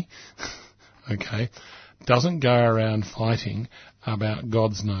army, okay, doesn't go around fighting about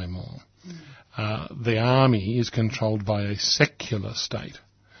God's no more. The army is controlled by a secular state.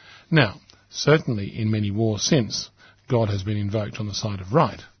 Now, certainly in many wars since, God has been invoked on the side of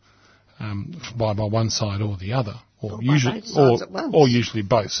right, by one side or the other, or usually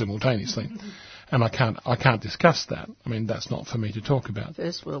both simultaneously. And I can't discuss that. I mean, that's not for me to talk about.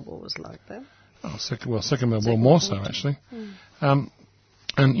 First World War was like that. Oh, Second World War more so, actually.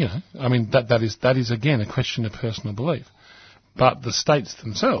 And, you know, I mean, that is again a question of personal belief. But the states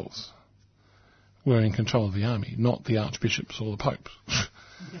themselves were in control of the army, not the archbishops or the popes.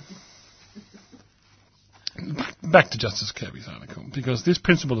 Back to Justice Kirby's article, because this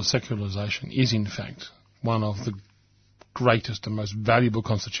principle of secularisation is in fact one of the greatest and most valuable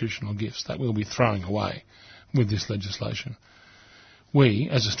constitutional gifts that we'll be throwing away with this legislation. We,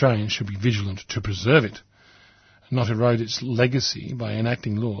 as Australians, should be vigilant to preserve it, not erode its legacy by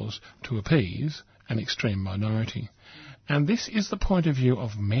enacting laws to appease an extreme minority. And this is the point of view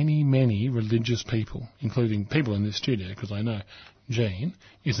of many, many religious people, including people in this studio, because I know Jean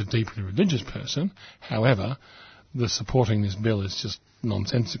is a deeply religious person. However, the supporting this bill is just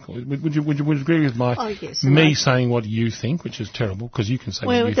nonsensical. Would you agree with me saying what you think, which is terrible, because you can say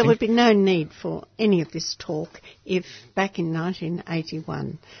what you think? Well, there would be no need for any of this talk if back in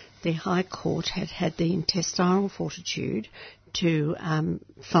 1981 the High Court had the intestinal fortitude to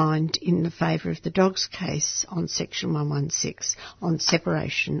find in the favour of the Dogs case on Section 116 on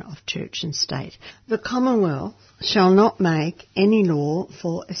separation of church and state. The Commonwealth shall not make any law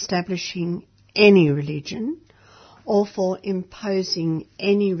for establishing any religion or for imposing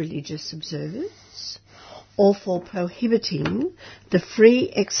any religious observance or for prohibiting the free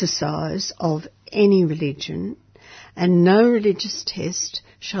exercise of any religion, and no religious test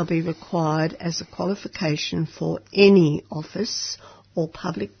shall be required as a qualification for any office or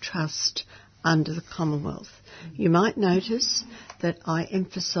public trust under the Commonwealth. You might notice that I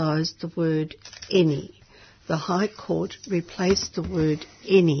emphasised the word any. The High Court replaced the word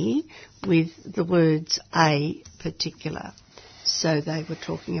any with the words a particular. So they were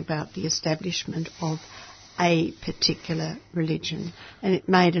talking about the establishment of a particular religion, and it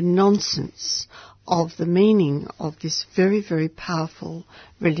made a nonsense of the meaning of this very, very powerful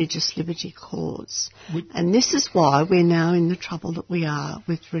religious liberty cause. And this is why we're now in the trouble that we are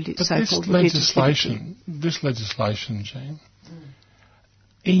with so-called religious liberty. This legislation, Jane,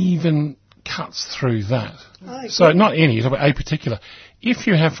 even cuts through that. So not any, it's about a particular. If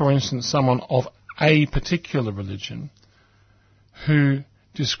you have, for instance, someone of a particular religion who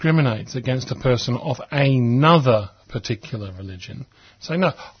discriminates against a person of another particular religion, say,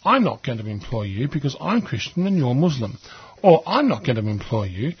 no, I'm not going to employ you because I'm Christian and you're Muslim, or I'm not going to employ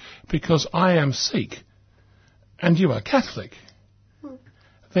you because I am Sikh and you are Catholic,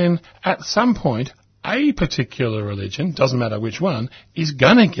 then at some point a particular religion, doesn't matter which one, is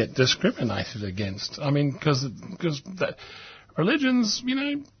going to get discriminated against. I mean, because religions, you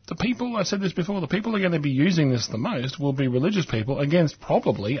know, the people, I said this before, the people who are going to be using this the most will be religious people against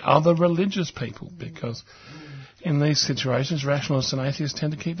probably other religious people, because in these situations, rationalists and atheists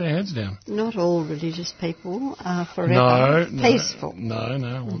tend to keep their heads down. Not all religious people are forever peaceful.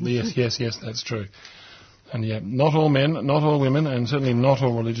 No. Well, yes, that's true. And yeah, not all men, not all women, and certainly not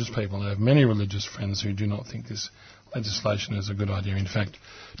all religious people. I have many religious friends who do not think this legislation is a good idea. In fact,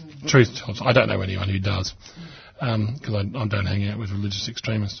 truth tells, I don't know anyone who does, because I don't hang out with religious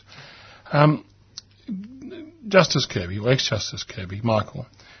extremists. Justice Kirby, or ex-Justice Kirby, Michael,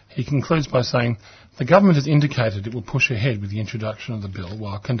 he concludes by saying, the government has indicated it will push ahead with the introduction of the bill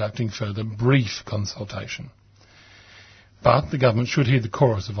while conducting further brief consultation. But the government should hear the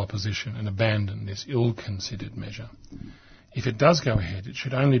chorus of opposition and abandon this ill-considered measure. If it does go ahead, it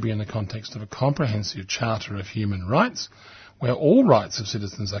should only be in the context of a comprehensive Charter of Human Rights, where all rights of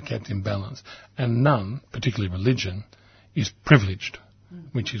citizens are kept in balance, and none, particularly religion, is privileged,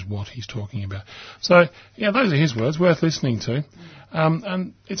 which is what he's talking about. So, yeah, those are his words, worth listening to.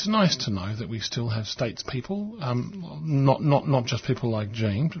 And it's nice to know that we still have statespeople, not just people like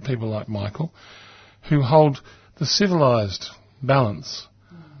Jean, but people like Michael, who hold the civilised balance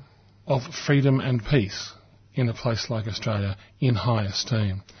of freedom and peace in a place like Australia in high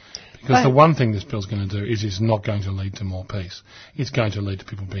esteem. Because the one thing this bill's going to do is not going to lead to more peace. It's going to lead to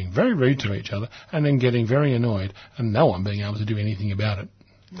people being very rude to each other and then getting very annoyed and no one being able to do anything about it.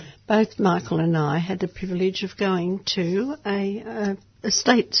 Both Michael and I had the privilege of going to a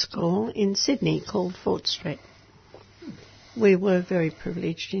state school in Sydney called Fort Street. We were very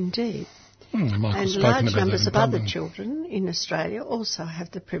privileged indeed. And large numbers of other children in Australia also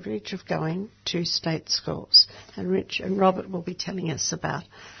have the privilege of going to state schools. And Rich and Robert will be telling us about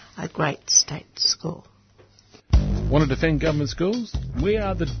a great state school. Want to defend government schools? We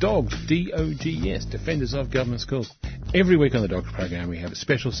are the Dogs, D-O-G-S, Defenders of Government Schools. Every week on the Dogs program we have a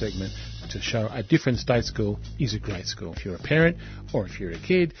special segment to show a different state school is a great school. If you're a parent, or if you're a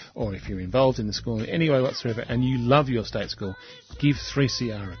kid, or if you're involved in the school in any way whatsoever and you love your state school, give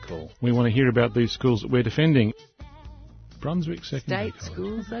 3CR a call. We want to hear about these schools that we're defending. Brunswick Secondary State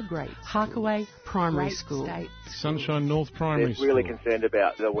schools are great. Harkaway Primary School. Sunshine North Primary School. They're really concerned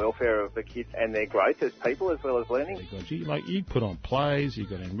about the welfare of the kids and their growth as people as well as learning. You put on plays, you've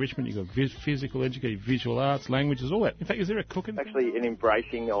got enrichment, you've got physical education, visual arts, languages, all that. In fact, is there a cooking? Actually, an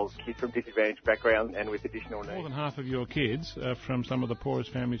embracing of kids from disadvantaged backgrounds and with additional needs. More than half of your kids are from some of the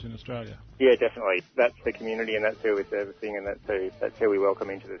poorest families in Australia. Yeah, definitely. That's the community and that's who we're servicing and that's who we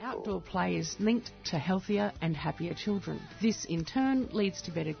welcome into the school. Outdoor play is linked to healthier and happier children. This, in turn, leads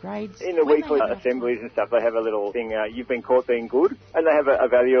to better grades. In the weekly assemblies and stuff, they have a little thing, you've been caught being good, and they have a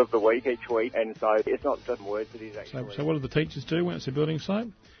value of the week each week, and so it's not just words, it is actually. So what do the teachers do when it's a building site?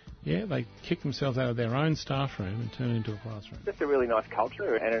 Yeah, they kick themselves out of their own staff room and turn it into a classroom. Just a really nice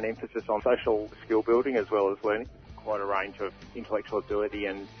culture and an emphasis on social skill building as well as learning. Quite a range of intellectual ability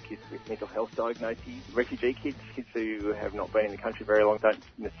and kids with mental health diagnoses. Refugee kids who have not been in the country very long, don't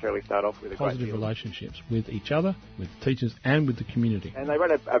necessarily start off with a positive great deal. Relationships with each other, with teachers and with the community. And they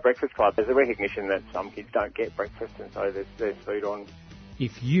run a breakfast club. There's a recognition that some kids don't get breakfast and so there's food on.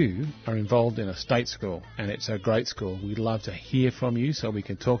 If you are involved in a state school and it's a great school, we'd love to hear from you so we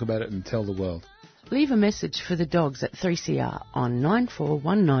can talk about it and tell the world. Leave a message for the Dogs at 3CR on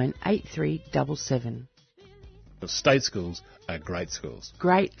 94198377. State schools are great schools.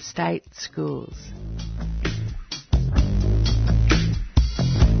 Great state schools.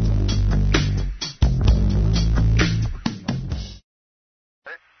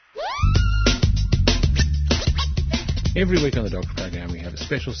 Every week on the Dogs program we have a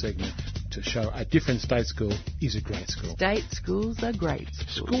special segment to show a different state school is a great school. State schools are great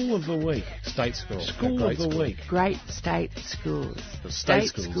schools. School of the week. State school. School of the week. Great state schools. State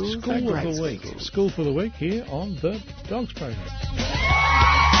schools. School of the week. School for the week here on the Dogs program.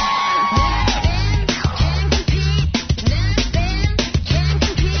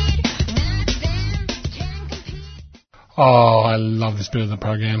 Oh, I love this bit of the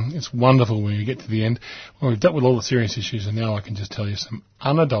program. It's wonderful when you get to the end. Well, we've dealt with all the serious issues and now I can just tell you some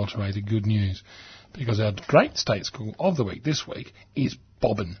unadulterated good news. Because our great state school of the week this week is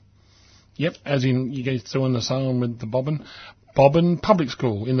Bobbin. Yep, as in you get through in the song with the Bobbin. Bobbin Public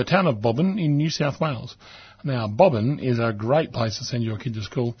School in the town of Bobbin in New South Wales. Now, Bobbin is a great place to send your kid to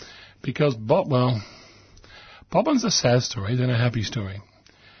school because, Bobbin's a sad story than a happy story.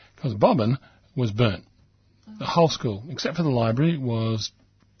 Because Bobbin was burnt. The whole school, except for the library, was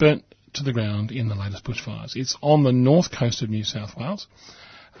burnt to the ground in the latest bushfires. It's on the north coast of New South Wales.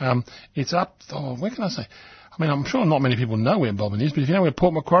 It's up, where can I say? I mean, I'm sure not many people know where Bobbin is, but if you know where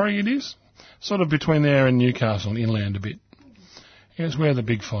Port Macquarie it is, sort of between there and Newcastle, inland a bit. It's where the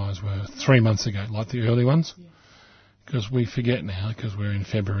big fires were 3 months ago, like the early ones. Because we forget now, because we're in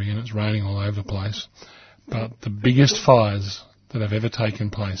February and it's raining all over the place. But the biggest fires that have ever taken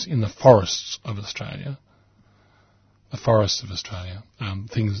place in the forests of Australia,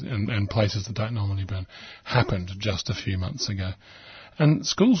 things and places that don't normally burn, happened just a few months ago. And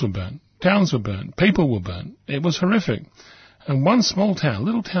schools were burnt, towns were burnt, people were burnt. It was horrific. And one small town,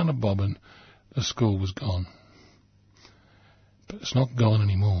 little town of Bobbin, the school was gone. But it's not gone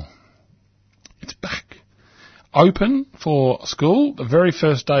anymore. It's back. Open for school the very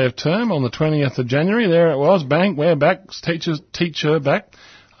first day of term on the 20th of January. There it was, bang, we're back, teacher back.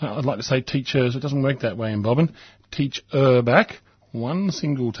 I'd like to say teachers, it doesn't work that way in Bobbin. Teacher back, one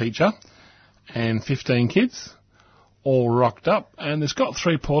single teacher and 15 kids, all rocked up. And it's got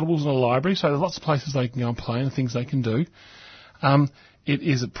 3 portables and a library, so there's lots of places they can go and play and things they can do. It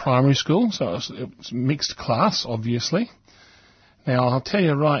is a primary school, so it's mixed class, obviously. Now, I'll tell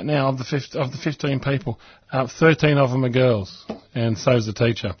you right now, of the 15 people, 13 of them are girls, and so's the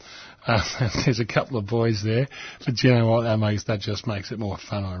teacher. There's a couple of boys there, but you know what, that just makes it more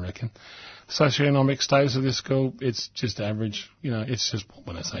fun, I reckon. Socioeconomic status of this school, it's just average. It's just,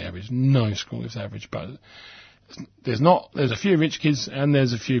 when I say average, no school is average, but there's a few rich kids and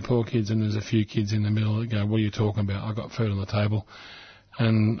there's a few poor kids and there's a few kids in the middle that go, what are you talking about? I've got food on the table.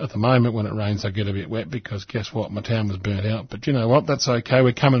 And at the moment when it rains, I get a bit wet because guess what? My town was burnt out. But you know what? That's okay.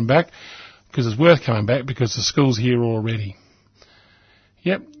 We're coming back because it's worth coming back because the school's here already.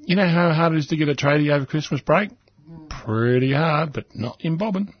 Yep. You know how hard it is to get a tradie over Christmas break? Pretty hard, but not in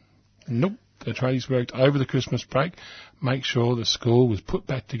Bobbin. Nope. The tradies worked over the Christmas break, make sure the school was put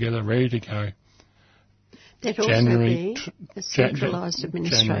back together, ready to go. There'd also be a centralised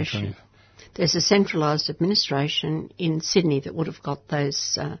administration. There's a centralised administration in Sydney that would have got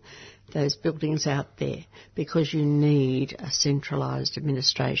those buildings out there, because you need a centralised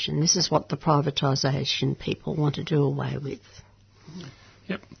administration. This is what the privatisation people want to do away with.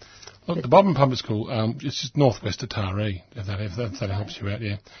 Yep. Look, the Bobbin Public School, it's just northwest of Taree, if that helps you out,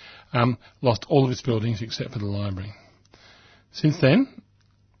 yeah. Lost all of its buildings except for the library. Since then,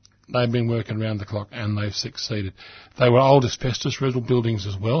 they've been working around the clock and they've succeeded. They were old asbestos-riddled buildings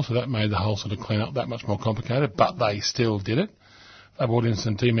as well, so that made the whole sort of clean-up that much more complicated, but they still did it. They brought in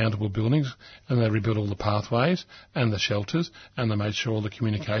some demountable buildings and they rebuilt all the pathways and the shelters and they made sure all the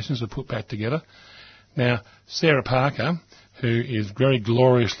communications were put back together. Now, Sarah Parker, who is very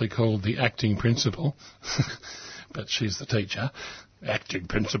gloriously called the acting principal, but she's the teacher, acting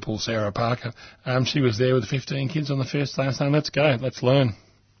principal Sarah Parker, she was there with 15 kids on the first day saying, let's go, let's learn.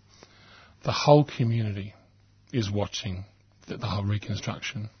 The whole community is watching the whole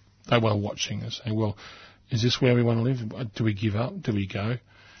reconstruction. They were watching and saying, well, is this where we want to live? Do we give up? Do we go?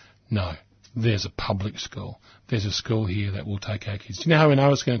 No. There's a public school. There's a school here that will take our kids. Do you know how we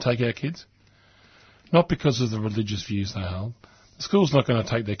know it's going to take our kids? Not because of the religious views they hold. The school's not going to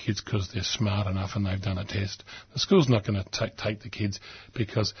take their kids because they're smart enough and they've done a test. The school's not going to take the kids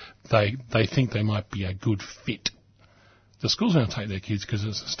because they think they might be a good fit. The school's going to take their kids because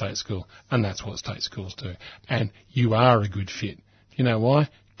it's a state school, and that's what state schools do. And you are a good fit. You know why?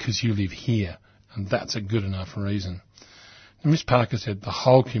 Because you live here, and that's a good enough reason. And Miss Parker said the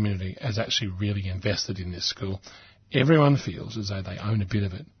whole community has actually really invested in this school. Everyone feels as though they own a bit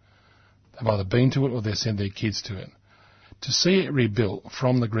of it. They've either been to it or they've sent their kids to it. To see it rebuilt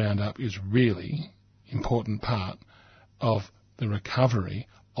from the ground up is really important part of the recovery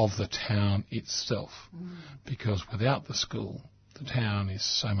of the town itself. Because without the school, the town is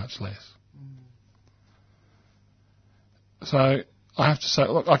so much less. So I have to say,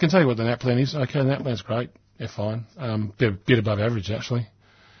 look, I can tell you what the NAPLAN is. Okay, the NAPLAN's great. They're fine. Bit above average, actually.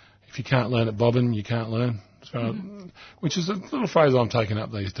 If you can't learn at Bobbin, you can't learn. So, which is a little phrase I'm taking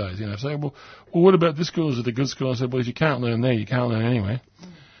up these days. You know, say, well, what about this school? Is it a good school? I said, well, if you can't learn there, you can't learn anywhere.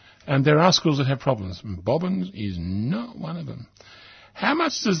 And there are schools that have problems. And Bobbin is not one of them. How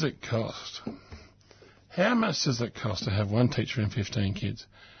much does it cost? How much does it cost to have one teacher and 15 kids?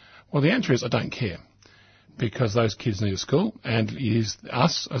 Well, the answer is I don't care. Because those kids need a school, and it is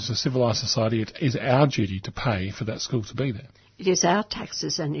us, as a civilised society, it is our duty to pay for that school to be there. It is our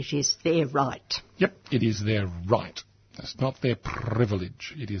taxes and it is their right. Yep, it is their right. It's not their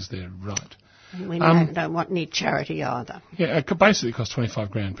privilege, it is their right. And we don't want any charity either. Yeah, it basically costs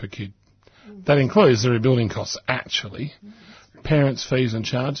 $25,000 per kid. That includes the rebuilding costs, actually. Parents' fees and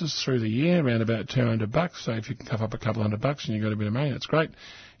charges through the year, around about $200. So if you can cough up a couple $100 and you've got a bit of money, that's great.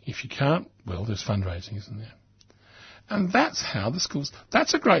 If you can't, well, there's fundraising, isn't there? And that's how the schools...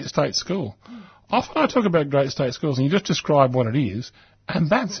 That's a great state school. Often I talk about great state schools and you just describe what it is, and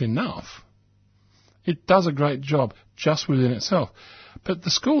that's enough. It does a great job just within itself. But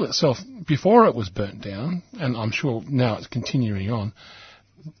the school itself, before it was burnt down, and I'm sure now it's continuing on,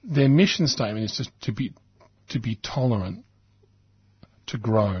 their mission statement is just to be tolerant, to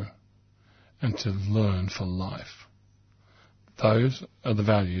grow, and to learn for life. Those are the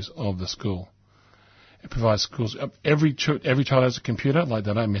values of the school. It provides schools. Every child has a computer, like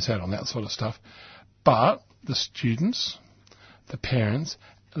they don't miss out on that sort of stuff. But the students, the parents,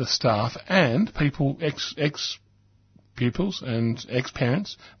 the staff, and people, ex-pupils and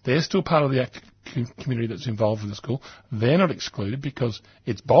ex-parents, they're still part of the community that's involved with the school. They're not excluded because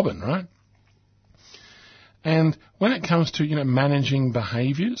it's Bobbin, right? And when it comes to, managing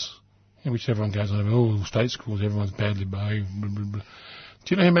behaviours, in which everyone goes on, oh, state schools, everyone's badly behaved. Blah, blah, blah.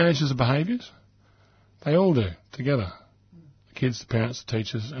 Do you know who manages the behaviours? They all do, together. The kids, the parents, the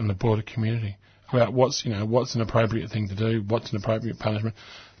teachers, and the broader community. About what's an appropriate thing to do, what's an appropriate punishment.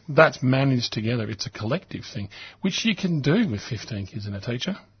 That's managed together. It's a collective thing, which you can do with 15 kids and a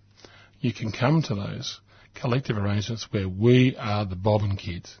teacher. You can come to those collective arrangements where we are the Bobbin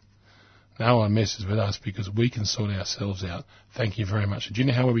kids. No one messes with us because we can sort ourselves out. Thank you very much. And do you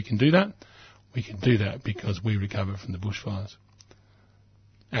know how we can do that? We can do that because we recovered from the bushfires.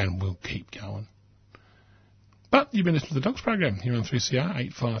 And we'll keep going. But you've been listening to the Dogs program here on 3CR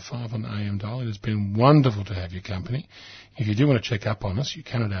 855 on the AM dial. It has been wonderful to have your company. If you do want to check up on us, you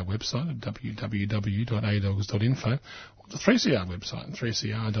can at our website at www.adogs.info or the 3CR website,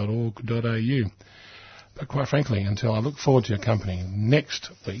 3cr.org.au. But quite frankly, until I look forward to your company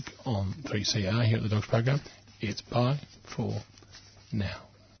next week on 3CR here at the Dogs program, It's bye for now.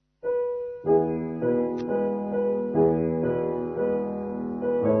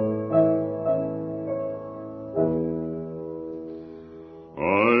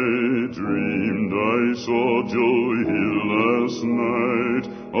 Dreamed I saw Joe here last night,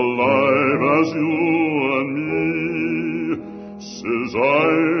 alive as you and me. Says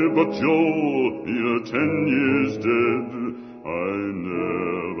I, but Joe, you're 10 years dead. I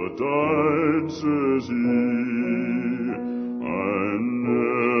never died, says he. I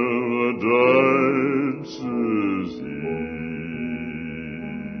never died, says he.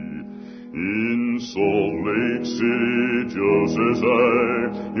 In Salt Lake City, Joe, says I,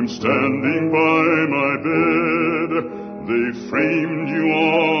 him standing by my bed. They framed you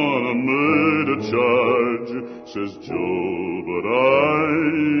on a murder charge, says Joe, but I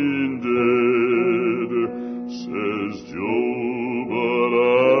ain't dead. Says Joe, but I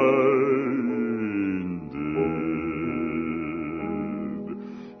ain't dead.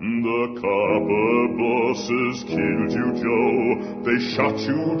 The copper bosses killed you, Joe. They shot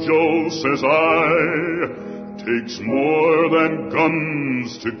you, Joe, says I. Takes more than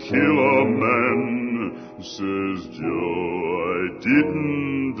guns to kill a man, says Joe, I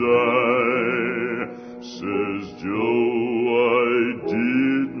didn't die. Says Joe, I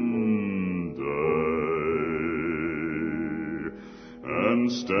didn't die. And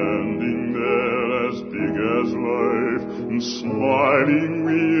standing there as big as life, and smiling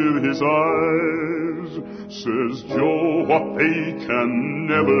with his eyes, says Joe, what they can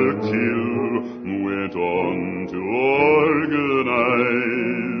never kill, went on to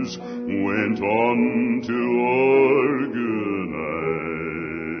organize, went on to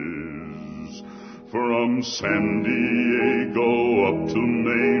organize. From San Diego up to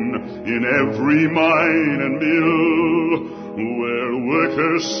Maine, in every mine and mill, where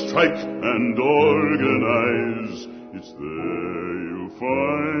workers strike and organize, it's there you'll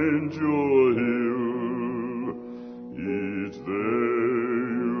find your hill. It's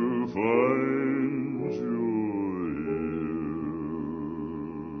there you'll find your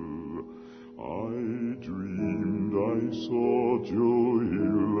hill. I dreamed I saw Joe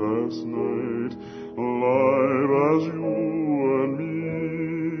here last night, alive as you and me.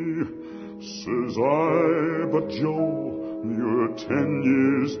 Says I, but Joe, you're 10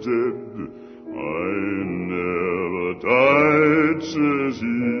 years dead. I never died, says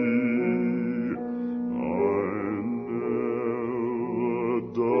he.